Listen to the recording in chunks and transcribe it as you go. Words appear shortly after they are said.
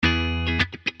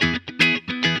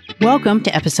Welcome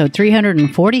to episode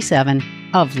 347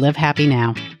 of Live Happy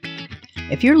Now.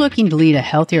 If you're looking to lead a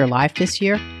healthier life this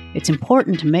year, it's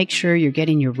important to make sure you're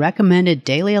getting your recommended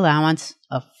daily allowance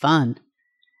of fun.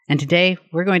 And today,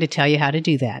 we're going to tell you how to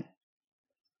do that.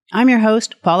 I'm your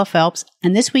host, Paula Phelps,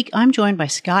 and this week I'm joined by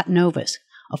Scott Novus,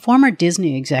 a former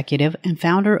Disney executive and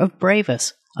founder of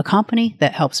Bravous, a company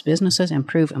that helps businesses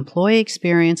improve employee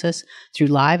experiences through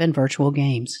live and virtual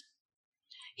games.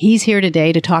 He's here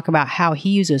today to talk about how he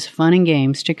uses fun and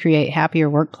games to create happier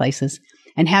workplaces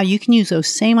and how you can use those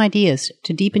same ideas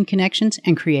to deepen connections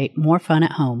and create more fun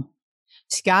at home.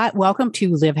 Scott, welcome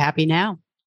to Live Happy Now.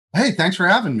 Hey, thanks for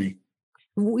having me.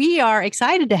 We are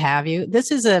excited to have you. This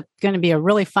is going to be a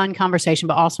really fun conversation,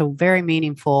 but also very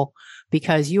meaningful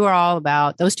because you are all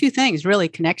about those two things, really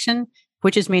connection,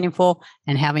 which is meaningful,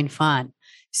 and having fun.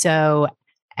 So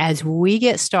as we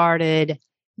get started,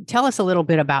 tell us a little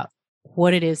bit about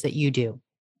what it is that you do.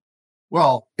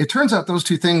 Well, it turns out those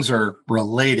two things are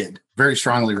related, very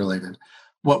strongly related.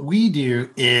 What we do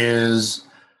is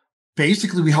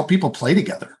basically we help people play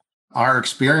together. Our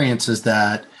experience is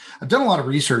that I've done a lot of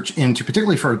research into,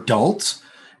 particularly for adults,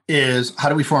 is how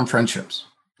do we form friendships?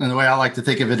 And the way I like to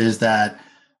think of it is that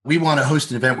we want to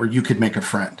host an event where you could make a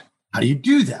friend. How do you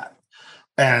do that?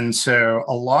 And so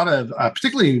a lot of,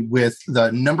 particularly with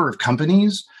the number of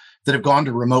companies that have gone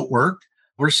to remote work,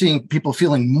 we're seeing people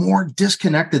feeling more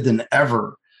disconnected than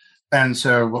ever. And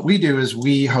so what we do is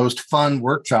we host fun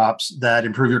workshops that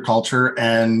improve your culture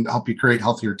and help you create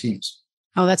healthier teams.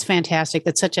 Oh, that's fantastic.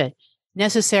 That's such a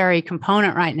necessary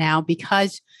component right now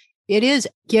because it is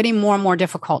getting more and more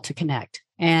difficult to connect.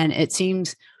 And it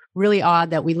seems really odd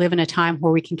that we live in a time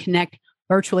where we can connect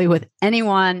virtually with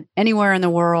anyone, anywhere in the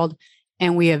world,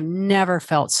 and we have never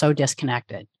felt so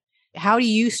disconnected. How do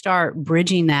you start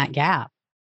bridging that gap?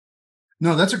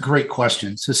 No, that's a great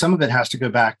question. So some of it has to go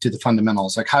back to the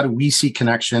fundamentals, like how do we see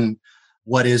connection?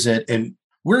 What is it? And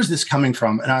where is this coming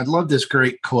from? And I love this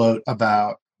great quote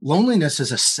about loneliness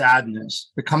is a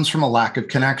sadness that comes from a lack of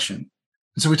connection.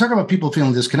 And so we talk about people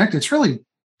feeling disconnected. It's really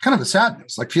kind of a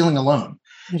sadness, like feeling alone.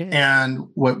 And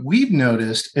what we've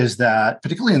noticed is that,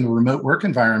 particularly in the remote work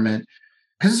environment,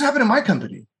 because this happened in my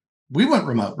company, we went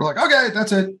remote. We're like, okay,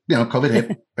 that's it. COVID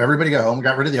hit. Everybody go home. We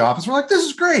got rid of the office. We're like, this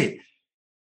is great.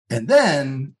 And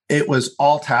then it was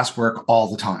all task work all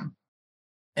the time.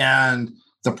 And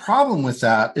the problem with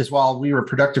that is while we were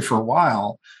productive for a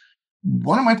while,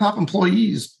 one of my top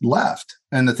employees left.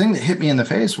 And the thing that hit me in the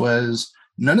face was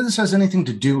none of this has anything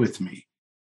to do with me.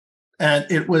 And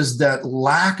it was that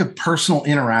lack of personal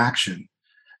interaction.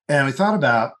 And we thought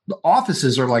about the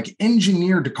offices are like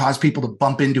engineered to cause people to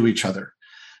bump into each other.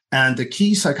 And the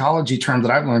key psychology term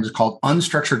that I've learned is called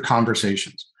unstructured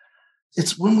conversations.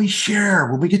 It's when we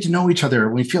share, when we get to know each other,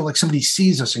 when we feel like somebody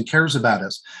sees us and cares about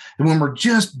us. And when we're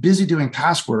just busy doing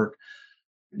task work,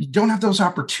 you don't have those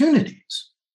opportunities.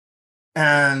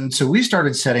 And so we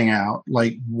started setting out,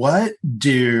 like, what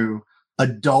do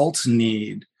adults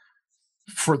need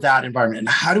for that environment? And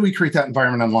how do we create that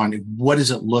environment online? And what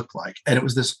does it look like? And it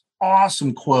was this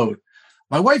awesome quote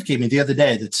my wife gave me the other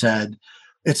day that said,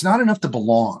 it's not enough to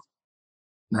belong,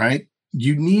 right?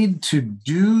 You need to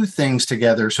do things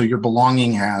together so your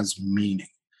belonging has meaning.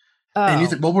 Oh, and you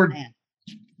think, well,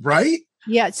 right?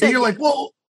 Yeah. So you're like,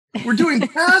 well, we're doing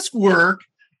task work,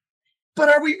 but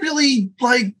are we really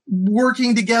like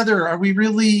working together? Are we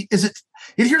really, and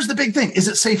here's the big thing. Is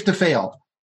it safe to fail?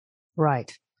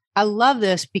 Right. I love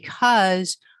this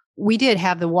because we did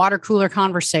have the water cooler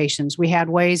conversations. We had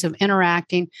ways of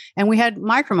interacting and we had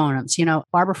micro moments.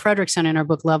 Barbara Fredrickson in her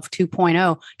book, Love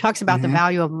 2.0, talks about the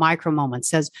value of micro moments,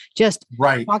 says just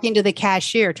talking to the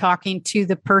cashier, talking to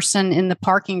the person in the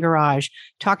parking garage,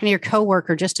 talking to your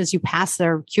coworker just as you pass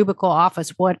their cubicle office,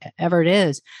 whatever it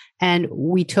is. And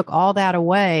we took all that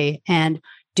away and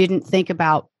didn't think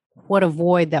about what a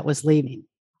void that was leaving.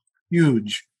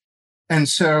 Huge. And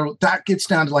so that gets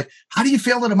down to like, how do you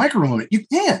fail at a micro moment? You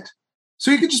can't. So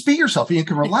you can just be yourself and you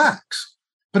can relax.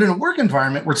 But in a work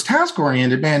environment where it's task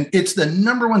oriented, man, it's the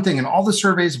number one thing in all the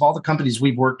surveys of all the companies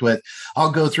we've worked with. I'll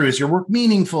go through, is your work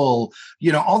meaningful?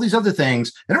 All these other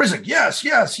things. And everybody's like, yes,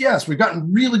 yes, yes. We've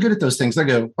gotten really good at those things. I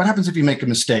go, what happens if you make a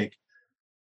mistake?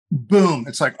 Boom.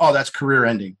 It's like, oh, that's career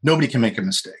ending. Nobody can make a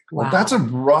mistake. Wow. Well, that's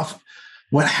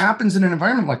what happens in an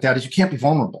environment like that is you can't be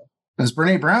vulnerable. As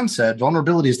Brene Brown said,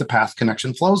 vulnerability is the path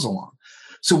connection flows along.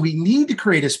 So we need to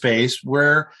create a space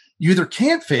where you either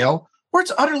can't fail or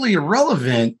it's utterly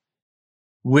irrelevant,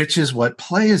 which is what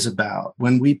play is about.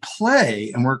 When we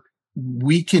play and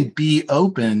we can be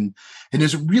open. And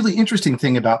there's a really interesting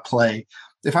thing about play.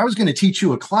 If I was going to teach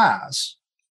you a class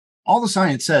all the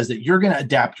science says that you're going to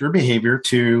adapt your behavior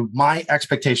to my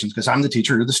expectations because I'm the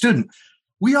teacher, you're the student.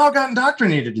 We all got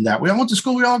indoctrinated in that. We all went to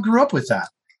school. We all grew up with that.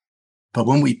 But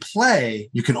when we play,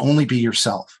 you can only be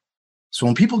yourself. So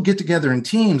when people get together in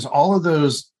teams, all of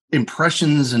those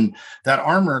impressions and that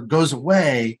armor goes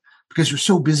away because you're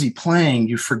so busy playing,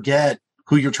 you forget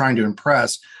who you're trying to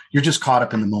impress. You're just caught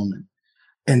up in the moment.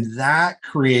 And that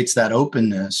creates that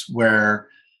openness where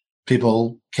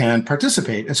people can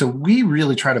participate. And so we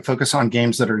really try to focus on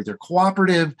games that are either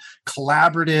cooperative,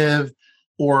 collaborative,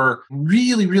 or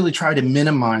really, really try to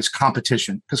minimize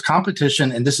competition. Because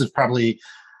competition, and this is probably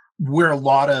where a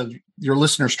lot of your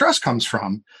listener stress comes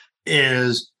from,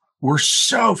 is we're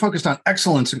so focused on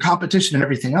excellence and competition and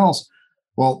everything else.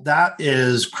 Well, that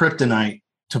is kryptonite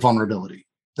to vulnerability.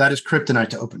 That is kryptonite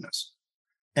to openness.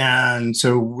 And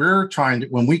so we're trying to,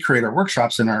 when we create our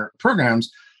workshops and our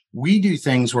programs, we do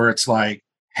things where it's like,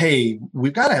 hey,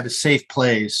 we've got to have a safe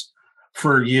place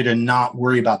for you to not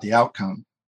worry about the outcome.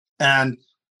 And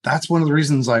that's one of the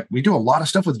reasons, like, we do a lot of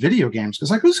stuff with video games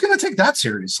because, like, who's going to take that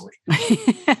seriously?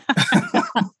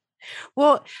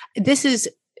 Well, this is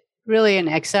really an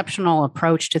exceptional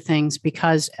approach to things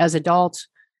because as adults,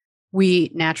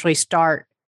 we naturally start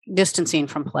distancing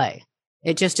from play.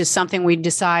 It just is something we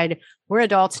decide we're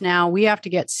adults now. We have to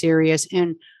get serious.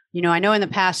 And, I know in the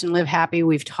past in Live Happy,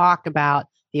 we've talked about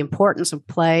the importance of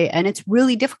play. And it's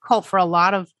really difficult for a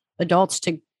lot of adults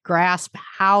to grasp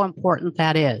how important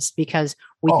that is because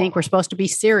we think we're supposed to be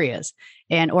serious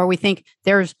or we think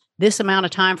there's this amount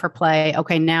of time for play.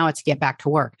 Okay, now it's get back to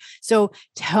work. So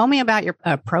tell me about your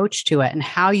approach to it and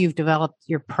how you've developed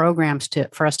your programs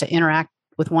for us to interact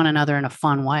with one another in a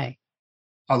fun way.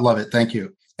 I love it. Thank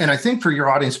you. And I think for your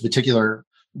audience in particular,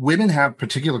 women have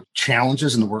particular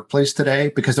challenges in the workplace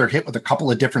today because they're hit with a couple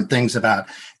of different things about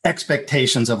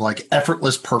expectations of like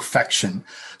effortless perfection.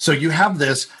 So you have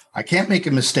this, I can't make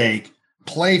a mistake.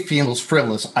 Play feels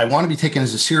frivolous. I want to be taken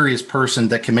as a serious person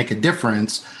that can make a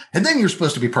difference. And then you're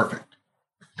supposed to be perfect.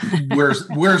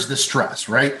 Where's the stress,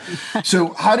 right?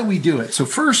 So how do we do it? So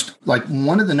first, like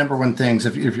one of the number one things,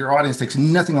 if your audience takes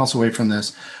nothing else away from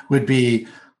this, would be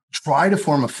try to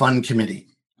form a fun committee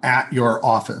at your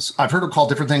office. I've heard it called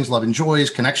different things, love and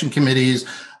joys, connection committees.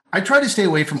 I try to stay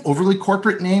away from overly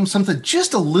corporate names, something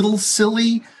just a little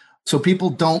silly so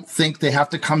people don't think they have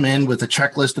to come in with a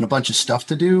checklist and a bunch of stuff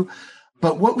to do.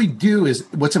 But what we do is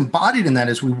what's embodied in that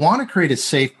is we want to create a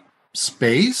safe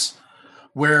space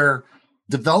where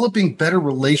developing better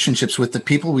relationships with the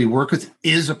people we work with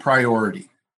is a priority.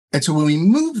 And so when we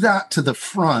move that to the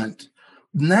front,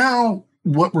 now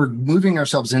what we're moving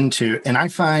ourselves into, and I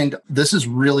find this is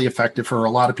really effective for a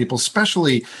lot of people,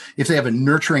 especially if they have a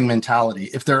nurturing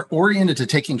mentality, if they're oriented to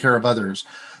taking care of others,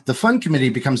 the fun committee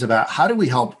becomes about how do we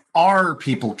help our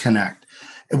people connect?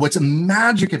 And what's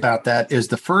magic about that is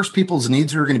the first people's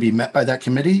needs who are going to be met by that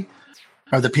committee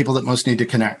are the people that most need to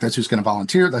connect. That's who's going to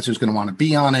volunteer. That's who's going to want to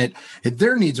be on it. And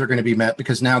their needs are going to be met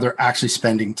because now they're actually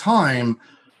spending time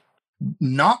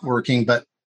not working, but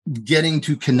getting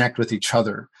to connect with each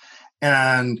other.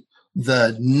 And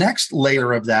the next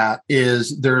layer of that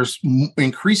is there's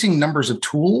increasing numbers of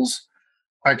tools.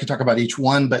 I could talk about each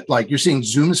one, but like you're seeing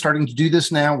Zoom is starting to do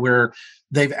this now where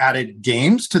they've added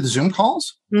games to the Zoom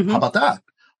calls. Mm-hmm. How about that?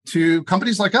 To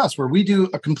companies like us, where we do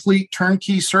a complete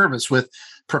turnkey service with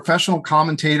professional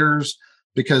commentators,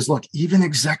 because look, even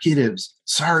executives,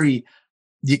 sorry,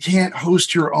 you can't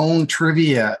host your own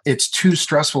trivia. It's too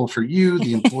stressful for you,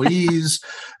 the employees.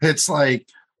 It's like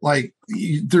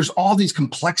there's all these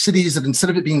complexities that instead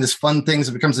of it being this fun thing,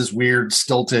 it becomes this weird,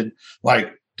 stilted,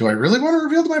 like, do I really want to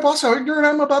reveal to my boss how ignorant I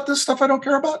am about this stuff I don't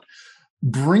care about?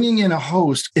 Bringing in a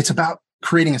host, it's about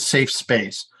creating a safe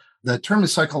space. The term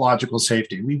is psychological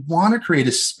safety. We want to create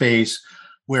a space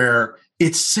where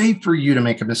it's safe for you to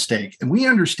make a mistake. And we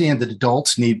understand that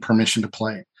adults need permission to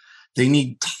play. They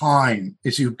need time.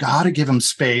 You've got to give them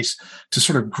space to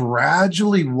sort of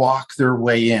gradually walk their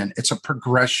way in. It's a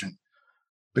progression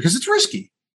because it's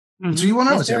risky. Mm-hmm. So you want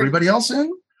to know, is everybody else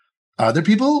in? Other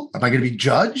people? Am I going to be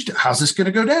judged? How's this going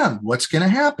to go down? What's going to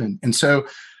happen? And so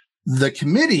the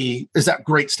committee is that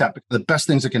great step. The best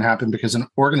things that can happen because an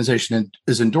organization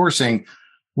is endorsing,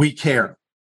 we care.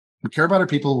 We care about our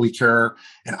people. We care.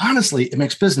 And honestly, it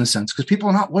makes business sense because people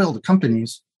are not loyal to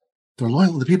companies. They're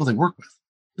loyal to the people they work with,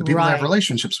 the people they have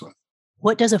relationships with.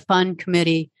 What does a fun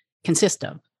committee consist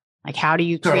of? Like, how do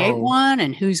you create one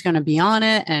and who's going to be on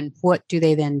it and what do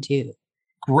they then do?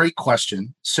 Great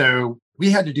question. So we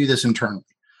had to do this internally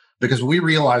because we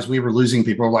realized we were losing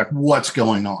people. We're like, what's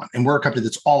going on? And we're a company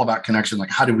that's all about connection. Like,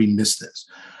 how did we miss this?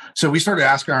 So we started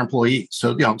asking our employees.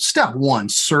 So, step one,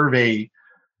 survey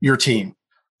your team.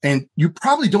 And you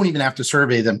probably don't even have to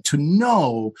survey them to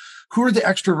know who are the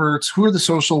extroverts, who are the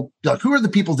social, who are the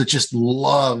people that just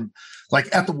love,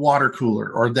 like at the water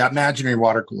cooler or that imaginary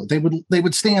water cooler. They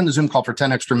would stay on the Zoom call for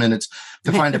 10 extra minutes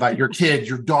to find about your kid,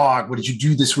 your dog. What did you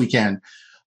do this weekend?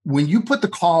 When you put the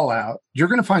call out, you're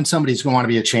going to find somebody who's going to want to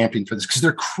be a champion for this because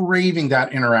they're craving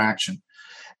that interaction.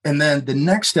 And then the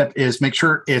next step is make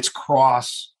sure it's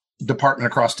cross department,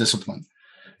 across discipline.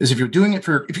 Is if you're doing it if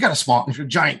you got if you're a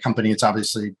giant company, it's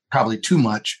obviously probably too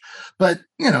much, but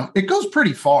it goes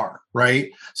pretty far,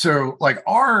 right? So like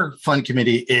our fund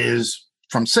committee is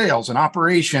from sales and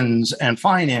operations and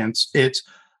finance. It's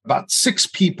about 6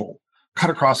 people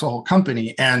cut across the whole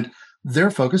company, and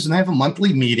they're focused, and they have a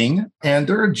monthly meeting, and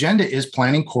their agenda is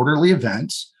planning quarterly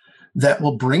events that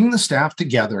will bring the staff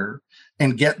together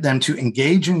and get them to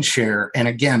engage and share. And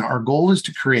again, our goal is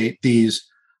to create these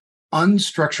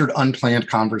unstructured, unplanned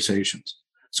conversations.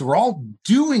 So we're all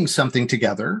doing something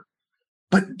together,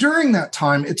 but during that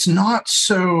time, it's not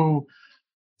so,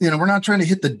 we're not trying to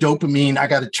hit the dopamine. I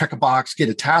got to check a box, get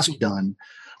a task done.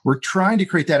 We're trying to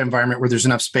create that environment where there's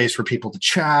enough space for people to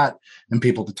chat and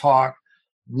people to talk.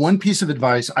 One piece of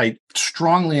advice I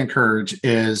strongly encourage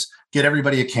is get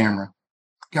everybody a camera.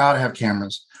 Got to have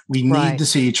cameras. We need to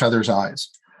see each other's eyes.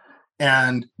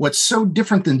 And what's so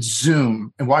different than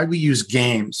Zoom and why we use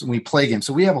games and we play games.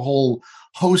 So we have a whole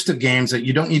host of games that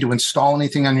you don't need to install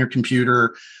anything on your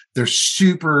computer. They're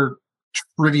super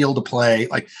trivial to play.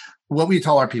 Like what we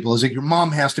tell our people is that your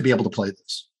mom has to be able to play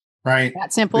this, right?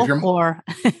 That simple or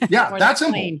yeah, or that's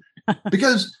simple.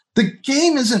 Because the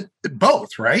game isn't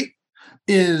both, right?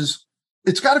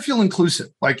 It's got to feel inclusive.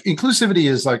 Like inclusivity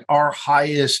is like our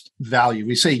highest value.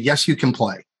 We say, yes, you can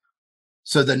play.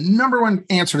 So the number one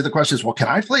answer to the question is, well, can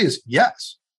I play? Is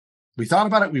yes. We thought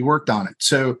about it. We worked on it.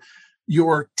 So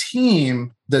your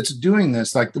team that's doing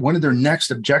this, like one of their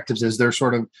next objectives is they're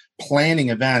sort of planning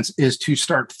events is to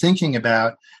start thinking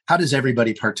about how does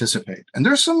everybody participate? And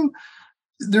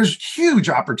there's huge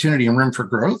opportunity and room for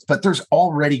growth, but there's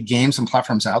already games and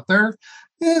platforms out there.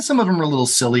 Some of them are a little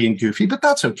silly and goofy, but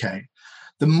that's okay.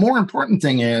 The more important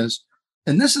thing is,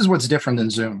 and this is what's different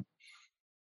than Zoom.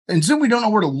 In Zoom, we don't know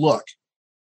where to look.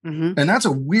 Mm-hmm. And that's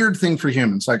a weird thing for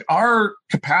humans. Like our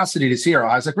capacity to see our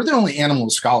eyes, like we're the only animal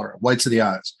with scholar, whites of the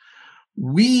eyes.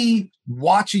 We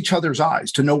watch each other's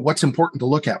eyes to know what's important to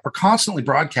look at. We're constantly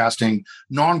broadcasting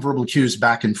nonverbal cues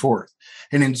back and forth.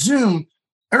 And in Zoom,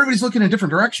 everybody's looking in different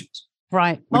directions.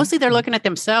 Right. Mostly they're looking at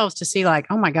themselves to see like,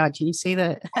 oh my God, can you see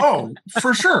that? Oh,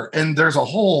 for sure. And there's a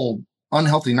whole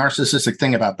unhealthy narcissistic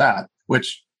thing about that,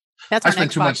 which I spend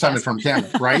too much time in front of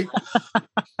camera, right?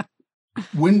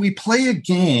 When we play a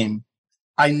game,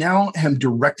 I now am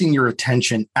directing your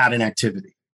attention at an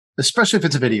activity, especially if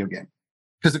it's a video game,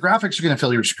 because the graphics are going to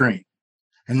fill your screen.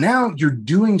 And now you're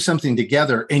doing something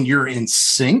together and you're in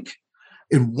sync.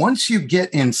 And once you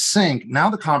get in sync, now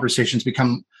the conversations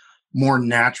become more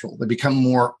natural. They become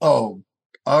more, oh,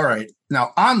 all right.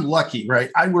 Now I'm lucky,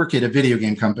 right? I work at a video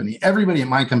game company. Everybody at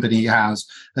my company has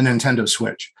a Nintendo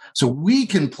Switch. So we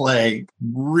can play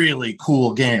really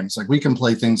cool games. Like we can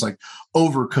play things like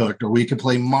Overcooked, or we could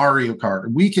play Mario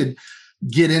Kart. We could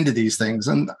get into these things.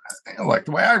 And like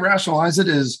the way I rationalize it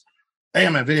is, hey,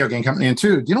 I'm a video game company. And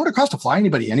 2, do you know what it costs to fly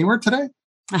anybody anywhere today?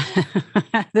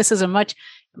 This is a much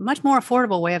more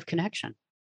affordable way of connection.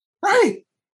 Right.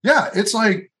 Yeah. It's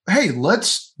like, hey,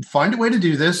 let's find a way to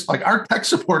do this. Like our tech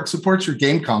support supports your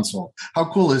game console. How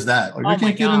cool is that? Like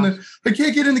we can't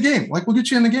get in the game. Like we'll get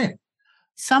you in the game.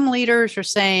 Some leaders are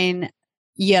saying,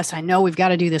 yes, I know we've got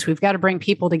to do this. We've got to bring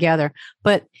people together,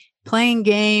 but playing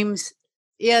games,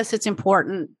 yes, it's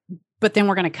important, but then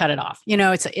we're going to cut it off.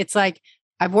 It's like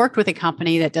I've worked with a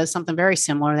company that does something very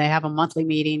similar. They have a monthly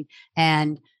meeting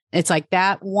and it's like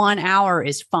that 1 hour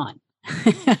is fun.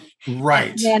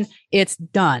 Right. And it's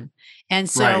done. And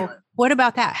so what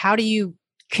about that? How do you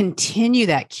continue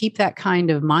that, keep that kind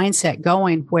of mindset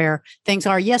going where things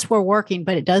are, yes, we're working,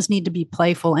 but it does need to be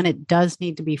playful and it does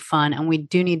need to be fun. And we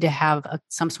do need to have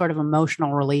some sort of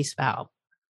emotional release valve.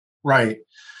 Right.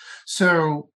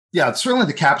 So yeah, certainly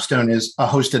the capstone is a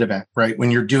hosted event, right?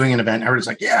 When you're doing an event, everybody's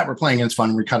like, yeah, we're playing, it's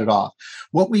fun. We cut it off.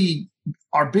 What we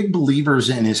are big believers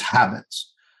in is habits.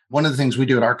 One of the things we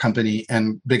do at our company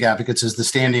and big advocates is the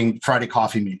standing Friday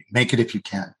coffee meeting. Make it if you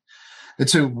can. And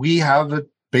so we have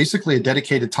basically a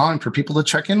dedicated time for people to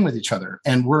check in with each other.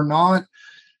 And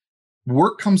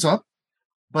work comes up,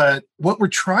 but what we're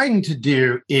trying to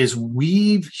do is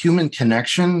weave human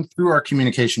connection through our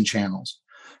communication channels.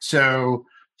 So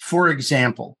for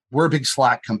example, we're a big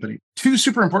Slack company. 2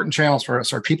 super important channels for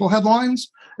us are people headlines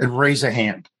and raise a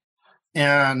hand.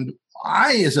 And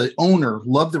I, as an owner,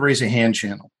 love the raise a hand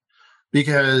channel.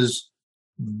 because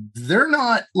they're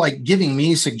not like giving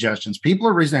me suggestions. People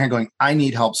are raising their hand going, I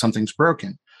need help. Something's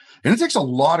broken. And it takes a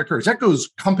lot of courage. That goes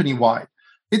company wide.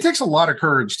 It takes a lot of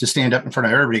courage to stand up in front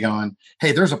of everybody going,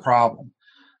 hey, there's a problem.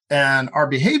 And our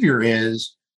behavior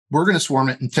is we're going to swarm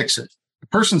it and fix it. The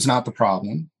person's not the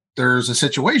problem. There's a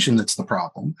situation that's the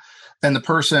problem, and the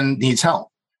person needs help.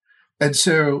 And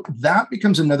so that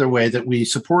becomes another way that we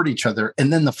support each other.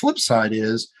 And then the flip side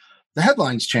is the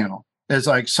headlines channel. It's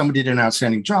like somebody did an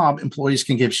outstanding job. Employees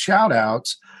can give shout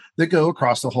outs that go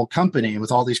across the whole company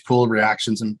with all these cool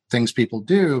reactions and things people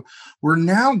do. We're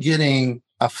now getting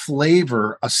a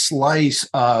flavor, a slice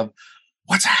of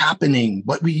what's happening,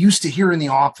 what we used to hear in the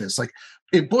office. Like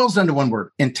it boils down to one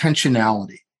word,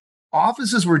 intentionality.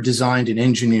 Offices were designed and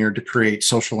engineered to create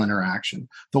social interaction.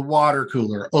 The water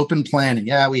cooler, open planning.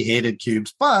 Yeah, we hated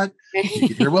cubes, but you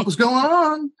could hear what was going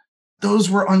on. Those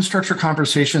were unstructured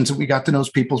conversations and we got to know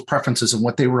people's preferences and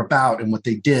what they were about and what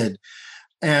they did.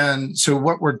 And so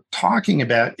what we're talking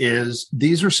about is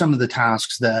these are some of the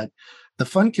tasks that the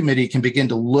fund committee can begin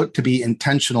to look to be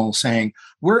intentional, saying,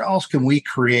 where else can we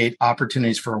create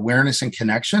opportunities for awareness and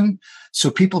connection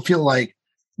so people feel like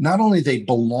not only they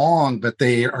belong, but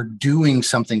they are doing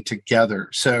something together.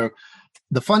 So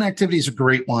the fun activity is a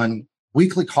great one.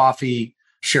 Weekly coffee,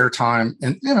 share time,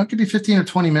 and it could be 15 or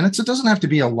 20 minutes. It doesn't have to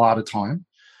be a lot of time.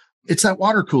 It's that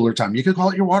water cooler time. You could call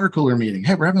it your water cooler meeting.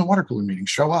 Hey, we're having a water cooler meeting.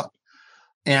 Show up.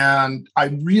 And I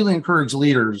really encourage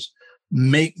leaders,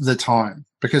 make the time,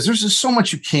 because there's just so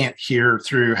much you can't hear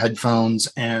through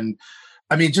headphones and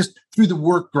just through the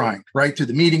work grind, right? Through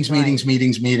the meetings.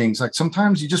 Like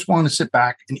sometimes you just want to sit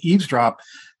back and eavesdrop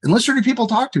and listen to people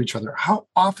talk to each other. How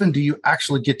often do you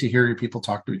actually get to hear your people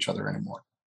talk to each other anymore?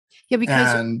 Yeah,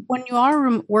 because when you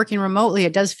are working remotely,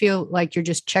 it does feel like you're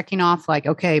just checking off like,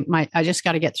 okay, I just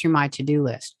got to get through my to-do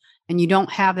list. And you don't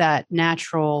have that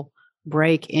natural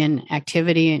break in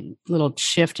activity and little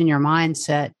shift in your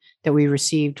mindset that we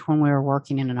received when we were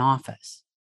working in an office.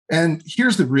 And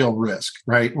here's the real risk,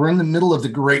 right? We're in the middle of the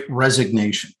great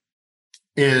resignation.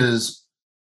 Is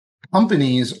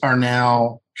companies are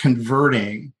now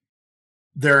converting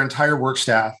their entire work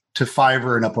staff to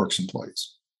Fiverr and Upwork's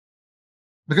employees.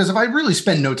 Because if I really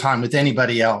spend no time with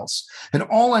anybody else and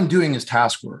all I'm doing is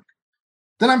task work,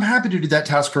 then I'm happy to do that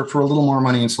task work for a little more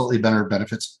money and slightly better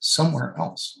benefits somewhere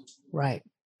else. Right.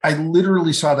 I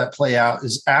literally saw that play out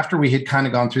is after we had kind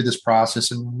of gone through this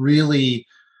process and really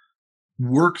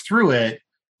worked through it.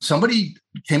 Somebody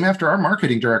came after our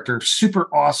marketing director,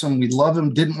 super awesome. We love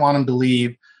him, didn't want him to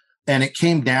leave. And it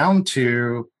came down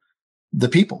to the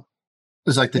people. It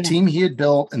was like the team he had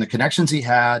built and the connections he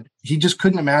had. He just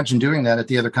couldn't imagine doing that at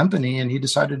the other company. And he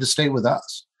decided to stay with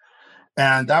us.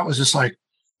 And that was just like,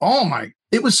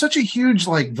 it was such a huge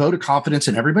vote of confidence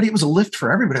in everybody. It was a lift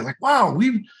for everybody. Like, wow,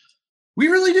 we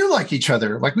really do like each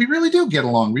other. Like we really do get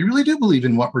along. We really do believe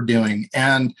in what we're doing.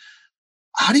 And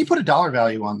how do you put a dollar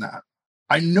value on that?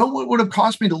 I know what would have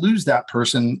cost me to lose that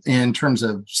person in terms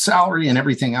of salary and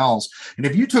everything else. And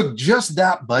if you took just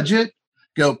that budget,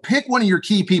 go pick one of your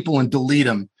key people and delete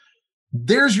them.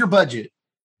 There's your budget.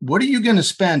 What are you going to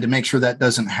spend to make sure that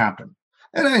doesn't happen?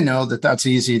 And I know that that's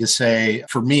easy to say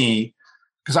for me,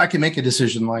 because I can make a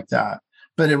decision like that.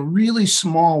 But at a really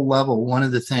small level, one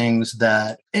of the things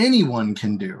that anyone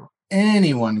can do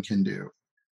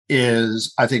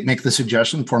is, I think, make the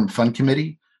suggestion, form a fund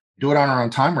committee, do it on our own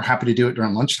time. We're happy to do it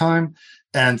during lunchtime,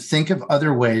 and think of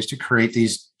other ways to create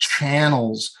these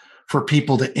channels for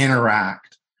people to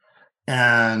interact.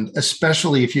 And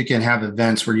especially if you can have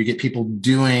events where you get people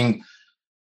doing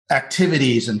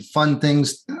activities and fun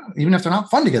things, even if they're not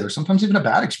fun together. Sometimes even a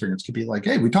bad experience could be like,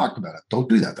 hey, we talked about it. Don't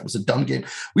do that. That was a dumb game.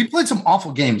 We played some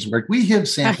awful games where we have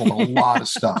sampled a lot of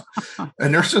stuff.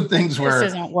 And there's some things where this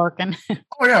isn't working.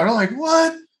 Oh yeah, they're like,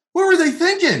 what? What were they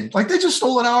thinking? Like they just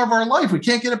stole an hour of our life. We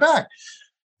can't get it back.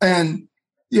 And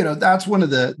that's one of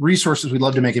the resources we'd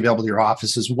love to make available to your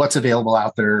office is what's available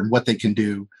out there and what they can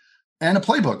do, and a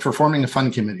playbook for forming a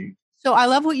fund committee. So I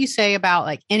love what you say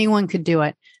about anyone could do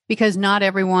it, because not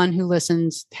everyone who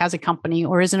listens has a company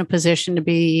or is in a position to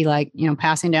be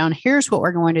passing down, here's what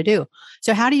we're going to do.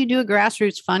 So how do you do a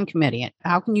grassroots fund committee?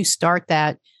 How can you start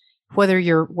that, whether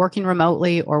you're working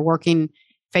remotely or working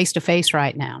face-to-face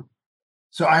right now?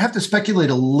 So I have to speculate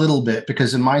a little bit,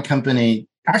 because in my company,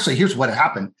 actually, here's what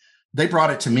happened. They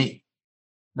brought it to me,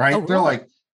 right? Oh, They're like,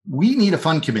 we need a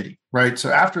fund committee, right? So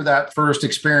after that first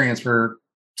experience where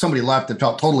somebody left that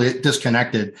felt totally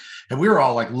disconnected, and we were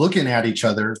all looking at each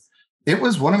other, it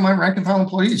was one of my rank and file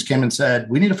employees came and said,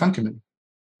 we need a fund committee.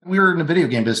 We were in the video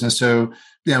game business. So,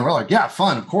 we're like, yeah,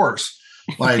 fun, of course.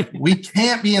 We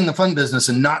can't be in the fun business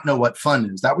and not know what fun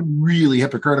is. That would be really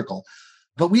hypocritical.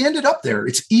 But we ended up there.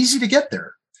 It's easy to get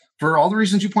there for all the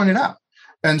reasons you pointed out.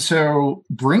 And so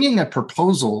bringing a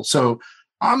proposal, so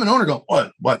I'm an owner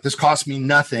going, what? This costs me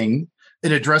nothing.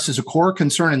 It addresses a core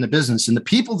concern in the business. And the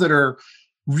people that are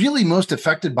really most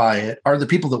affected by it are the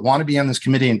people that want to be on this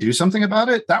committee and do something about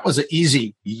it. That was an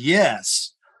easy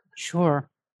yes. Sure.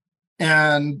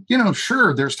 And,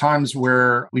 sure, there's times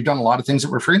where we've done a lot of things that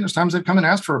were free, and there's times they've come and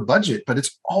asked for a budget, but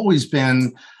it's always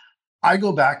been, I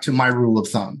go back to my rule of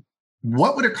thumb.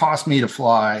 What would it cost me to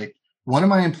fly one of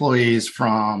my employees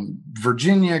from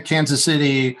Virginia, Kansas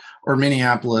City, or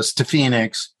Minneapolis to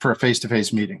Phoenix for a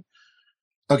face-to-face meeting?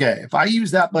 Okay, if I use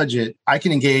that budget, I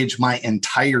can engage my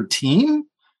entire team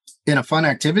in a fun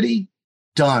activity.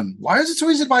 Done. Why is it so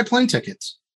easy to buy plane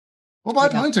tickets? We'll buy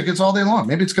plane tickets all day long.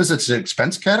 Maybe it's because it's an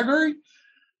expense category.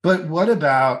 But what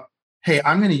about, hey,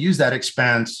 I'm going to use that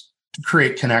expense to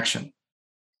create connection?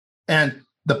 And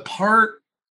the part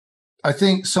I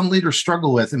think some leaders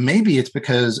struggle with, and maybe it's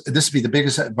because this would be the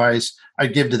biggest advice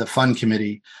I'd give to the fund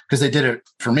committee, because they did it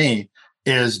for me,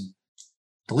 is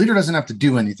the leader doesn't have to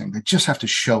do anything. They just have to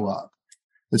show up.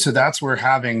 And so that's where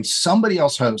having somebody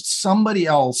else host, somebody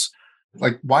else,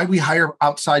 like why we hire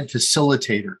outside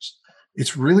facilitators.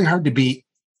 It's really hard to be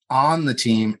on the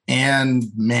team and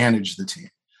manage the team.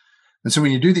 And so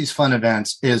when you do these fun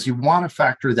events, is you want to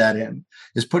factor that in,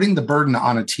 is putting the burden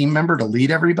on a team member to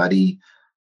lead everybody.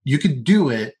 You could do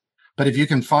it, but if you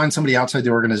can find somebody outside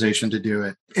the organization to do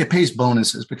it, it pays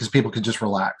bonuses because people could just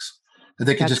relax.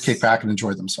 They could just kick back and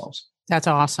enjoy themselves. That's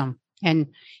awesome. And,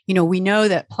 we know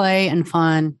that play and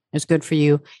fun is good for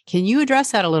you. Can you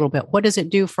address that a little bit? What does it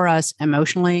do for us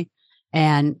emotionally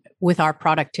and with our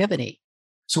productivity?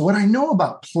 So what I know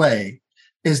about play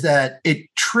is that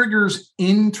it triggers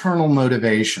internal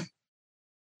motivation.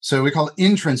 So we call it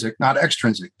intrinsic, not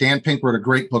extrinsic. Dan Pink wrote a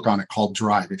great book on it called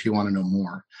Drive, if you want to know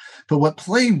more. But what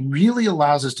play really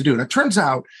allows us to do, and it turns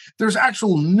out there's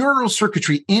actual neural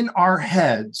circuitry in our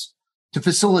heads to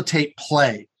facilitate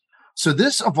play. So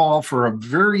this evolved for a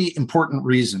very important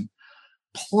reason.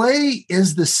 Play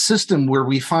is the system where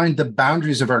we find the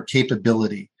boundaries of our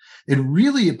capability.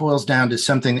 It boils down to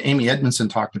something Amy Edmondson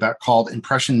talked about called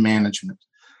impression management.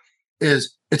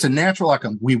 It's a natural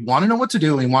outcome. We want to know what to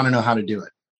do and we want to know how to do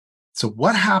it. So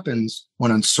what happens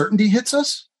when uncertainty hits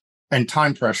us and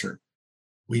time pressure?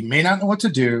 We may not know what to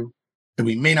do and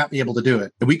we may not be able to do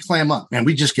it. And we clam up and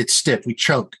we just get stiff. We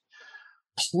choke.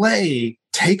 Play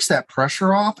takes that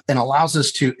pressure off and allows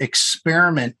us to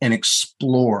experiment and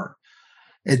explore.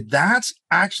 And that's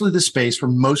actually the space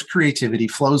where most creativity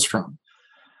flows from.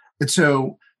 And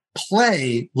so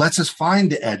play lets us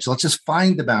find the edge, lets us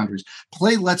find the boundaries.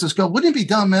 Play lets us go, wouldn't it be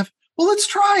dumb if, well, let's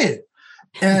try it.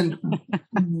 And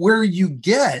where you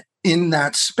get in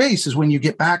that space is when you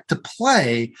get back to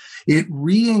play, it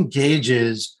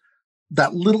re-engages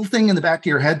that little thing in the back of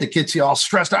your head that gets you all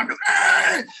stressed out.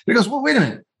 It goes, well, wait a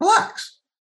minute, relax.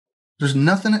 There's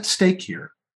nothing at stake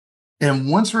here.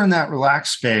 And once we're in that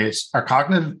relaxed space, our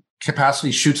cognitive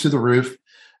capacity shoots through the roof.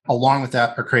 Along with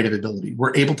that, our creative ability.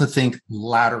 We're able to think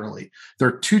laterally. There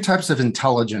are two types of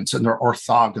intelligence, and they're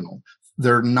orthogonal.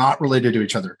 They're not related to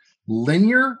each other.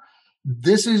 Linear,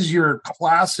 this is your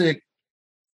classic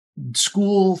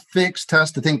school fixed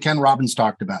test, the thing Ken Robbins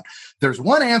talked about. There's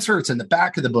one answer, it's in the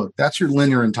back of the book. That's your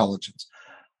linear intelligence.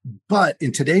 But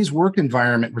in today's work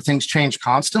environment where things change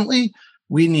constantly,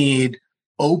 we need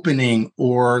opening,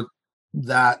 or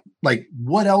that, like,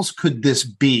 what else could this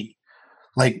be?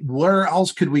 Like, where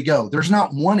else could we go? There's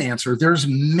not one answer. There's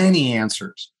many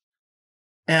answers.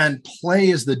 And play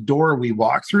is the door we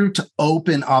walk through to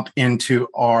open up into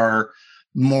our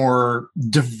more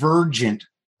divergent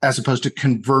as opposed to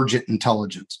convergent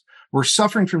intelligence. We're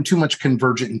suffering from too much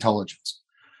convergent intelligence,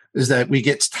 is that we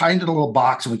get tied into a little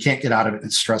box and we can't get out of it.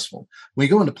 It's stressful. When we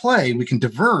go into play, we can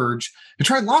diverge and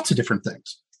try lots of different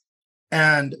things.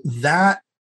 And that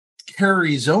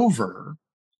carries over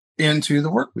into the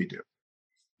work we do.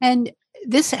 And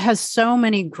this has so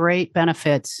many great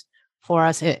benefits for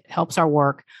us. It helps our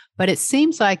work, but it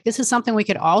seems like this is something we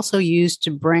could also use to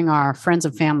bring our friends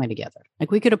and family together. Like,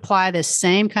 we could apply this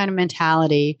same kind of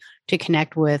mentality to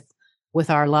connect with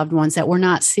our loved ones that we're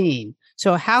not seeing.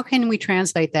 So how can we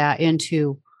translate that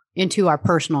into our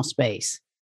personal space?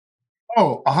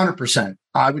 Oh, 100%.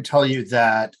 I would tell you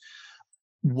that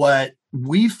what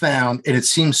we found, and it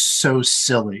seems so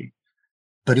silly,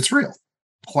 but it's real.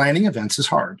 Planning events is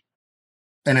hard.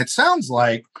 And it sounds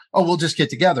like, oh, we'll just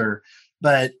get together.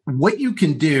 But what you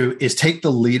can do is take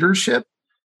the leadership.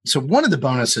 So one of the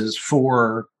bonuses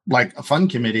for like a fund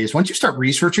committee is once you start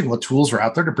researching what tools are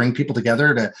out there to bring people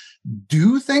together to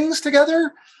do things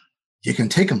together, you can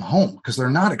take them home because they're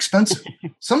not expensive.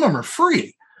 Some of them are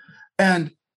free.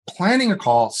 And planning a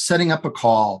call, setting up a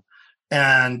call,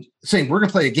 and saying, we're going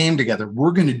to play a game together.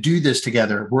 We're going to do this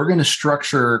together. We're going to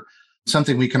structure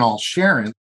something we can all share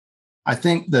in. I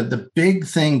think that the big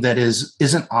thing that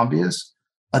isn't obvious,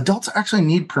 adults actually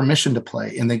need permission to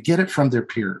play, and they get it from their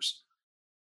peers.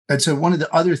 And so one of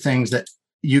the other things that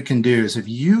you can do is if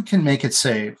you can make it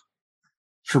safe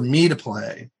for me to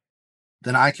play,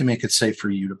 then I can make it safe for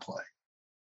you to play.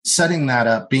 Setting that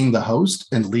up, being the host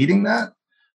and leading that,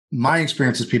 my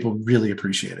experience is people really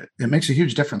appreciate it. It makes a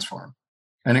huge difference for them.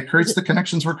 And it creates the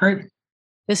connections we're craving.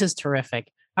 This is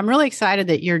terrific. I'm really excited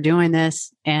that you're doing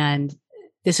this. And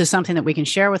this is something that we can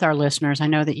share with our listeners. I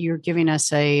know that you're giving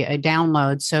us a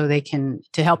download so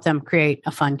to help them create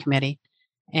a fun committee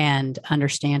and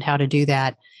understand how to do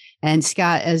that. And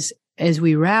Scott, as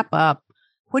we wrap up,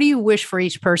 what do you wish for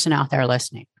each person out there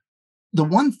listening? The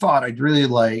one thought I'd really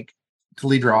like to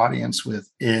leave your audience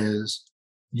with is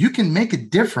you can make a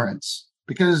difference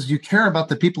because you care about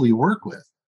the people you work with.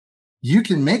 You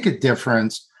can make a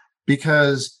difference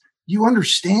because you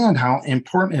understand how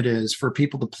important it is for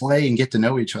people to play and get to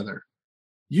know each other.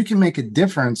 You can make a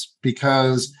difference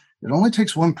because it only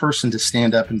takes one person to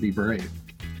stand up and be brave.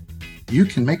 You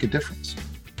can make a difference.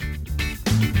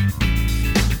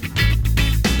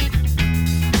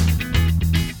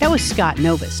 That was Scott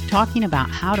Novus talking about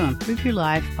how to improve your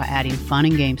life by adding fun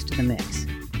and games to the mix.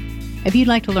 If you'd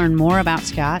like to learn more about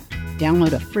Scott,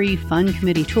 download a free Fun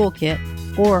Committee Toolkit,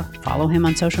 or follow him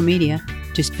on social media,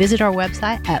 just visit our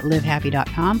website at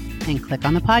livehappy.com and click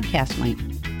on the podcast link.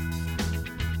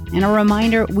 And a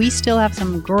reminder, we still have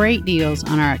some great deals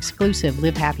on our exclusive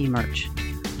Live Happy merch.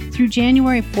 Through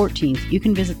January 14th, you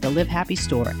can visit the Live Happy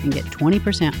store and get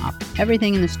 20% off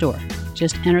everything in the store.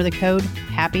 Just enter the code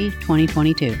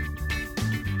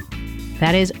HAPPY2022.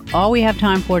 That is all we have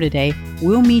time for today.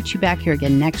 We'll meet you back here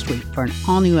again next week for an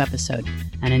all-new episode.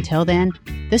 And until then,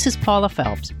 this is Paula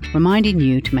Phelps, reminding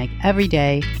you to make every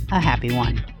day a happy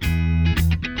one.